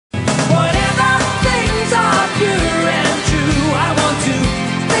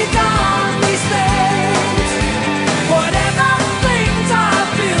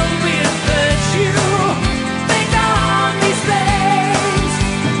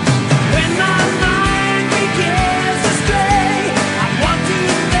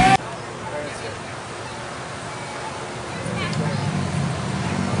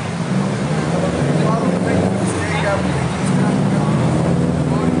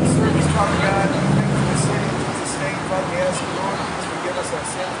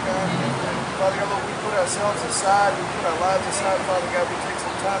aside, Father God, we take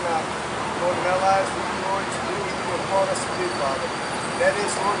some time out, Lord, in our lives for you, Lord, to do what you have called us to do, Father. That is,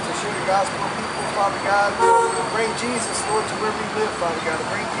 Lord, to share the gospel of people, Father God, to bring Jesus, Lord, to where we live, Father God, to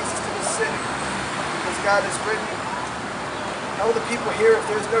bring Jesus to this city. Because God has written, how will the people hear if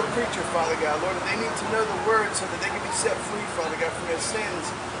there's no preacher, Father God? Lord, they need to know the word so that they can be set free, Father God, from their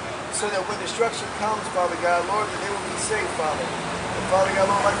sins. So that when destruction comes, Father God, Lord, that they will be saved, Father. And Father God,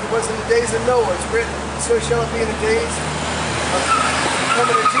 Lord, like it was in the days of Noah, it's written, so shall it be in the days of the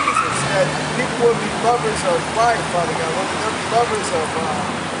coming of Jesus, that people will be lovers of life, Father God, Lord, they'll be lovers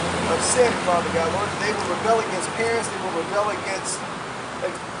of sin, Father God, Lord, they will rebel against parents, they will rebel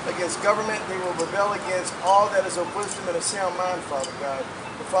against government, they will rebel against all that is of wisdom and a sound mind, Father God.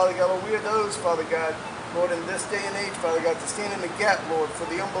 But Father God, Lord, we are those, Father God, Lord, in this day and age, Father God, to stand in the gap, Lord, for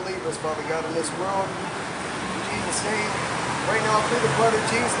the unbelievers, Father God, in this world. In Jesus' name, right now, through the blood of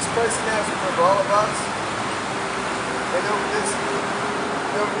Jesus Christ of Nazareth, over all of us, and over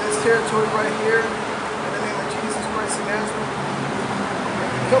this territory right here, in the name of Jesus Christ of Nazareth, and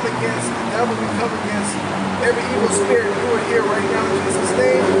we come against the devil, we come against every evil spirit who are here right now in Jesus'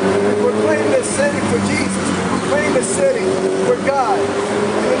 name. We're claiming this city for Jesus. We're claiming this city for God.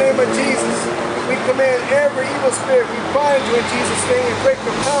 In the name of Jesus. We command every evil spirit, we bind you in Jesus' name and break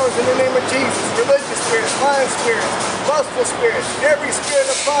the powers in the name of Jesus. Religious spirits, lying spirits, lustful spirits, every spirit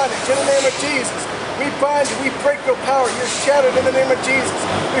of bondage in the name of Jesus. We bind you, we break your power, you're shattered in the name of Jesus.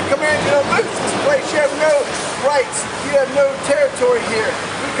 We command you to loose this place, you have no rights, you have no territory here.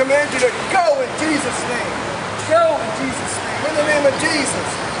 We command you to go in Jesus' name. Go in Jesus' name, in the name of Jesus.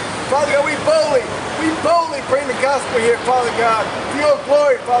 Father God, we boldly bring the gospel here, Father God, for your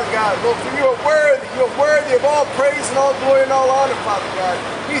glory, Father God. Lord, for you are worthy of all praise and all glory and all honor, Father God.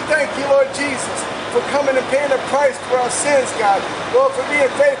 We thank you, Lord Jesus, for coming and paying the price for our sins, God. Lord, for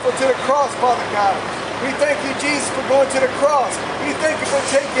being faithful to the cross, Father God. We thank you, Jesus, for going to the cross. We thank you for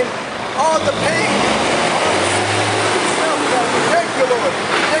taking all the pain, Thank you, Lord.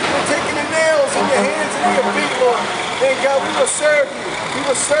 Thank you for taking the nails in your hands and in your feet, Lord. And God, we will serve you. We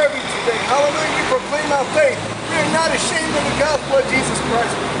will serve you today. Hallelujah. We proclaim our faith. We are not ashamed of the gospel of Jesus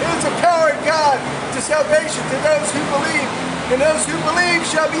Christ. It is the power of God to salvation to those who believe. And those who believe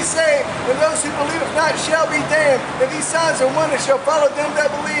shall be saved. And those who believe not shall be damned. And these signs and wonders shall follow them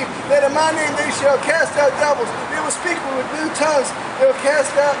that believe. That in my name they shall cast out devils. They will speak with new tongues. They will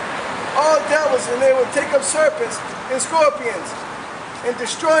cast out all devils, and they will take up serpents and scorpions and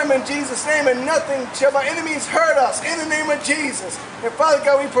destroy them in Jesus' name, and nothing shall my enemies hurt us in the name of Jesus. And Father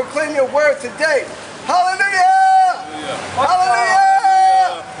God, we proclaim your word today. Hallelujah!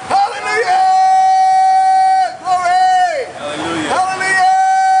 Hallelujah! Hallelujah! Glory! Hallelujah!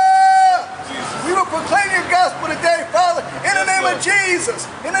 Hallelujah! We will proclaim your gospel today, Father, in the name of Jesus.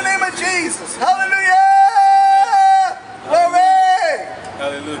 In the name of Jesus. Hallelujah! Glory!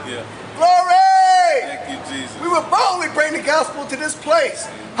 Hallelujah. Glory! Thank you, Jesus. We will boldly bring the gospel to this place.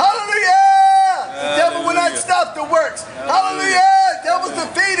 Hallelujah! The devil will not stop the works. Hallelujah! Devil's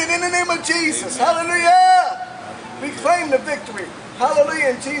defeated in the name of Jesus. Hallelujah! We claim the victory. Hallelujah,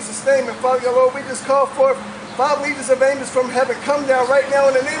 in Jesus' name. And Father God, Lord, we just call forth 5 legions of angels from heaven. Come down right now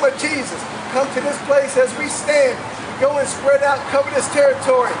in the name of Jesus. Come to this place as we stand. Go and spread out, cover this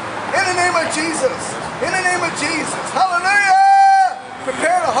territory. In the name of Jesus. In the name of Jesus. Hallelujah!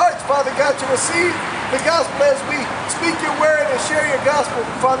 Prepare the hearts, Father God, to receive the gospel as we speak your word and share your gospel,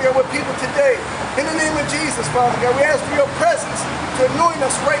 Father God, with people today. In the name of Jesus, Father God, we ask for your presence to anoint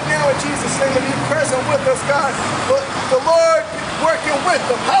us right now in Jesus' name and be present with us, God. But the Lord working with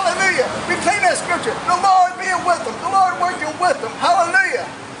them. Hallelujah. We claim that scripture. The Lord being with them. The Lord working with them. Hallelujah.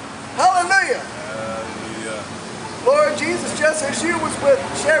 Hallelujah. Hallelujah. Lord Jesus, just as you was with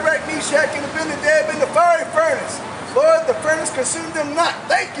Shadrach, Meshach, and Abednego in the fiery furnace, Lord, the furnace consumed them not.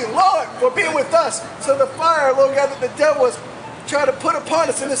 Thank you, Lord, for being with us. So the fire, Lord God, that the devil was trying to put upon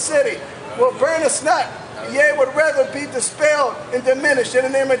us in the city will burn us not. Yea, would rather be dispelled and diminished in the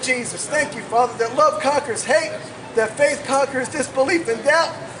name of Jesus. Thank you, Father, that love conquers hate, that faith conquers disbelief and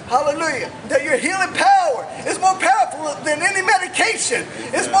doubt. Hallelujah. That your healing power is more powerful than any medication.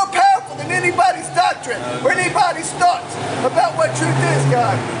 It's more powerful than anybody's doctrine or anybody's thoughts about what truth is,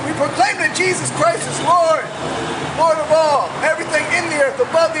 God. We proclaim that Jesus Christ is Lord. Lord of all, everything in the earth,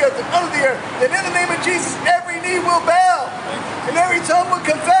 above the earth, and under the earth, that in the name of Jesus, every knee will bow, and every tongue will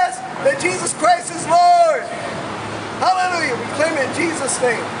confess that Jesus Christ is Lord. Hallelujah. We claim it in Jesus'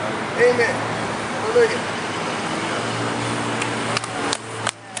 name. Amen. Hallelujah.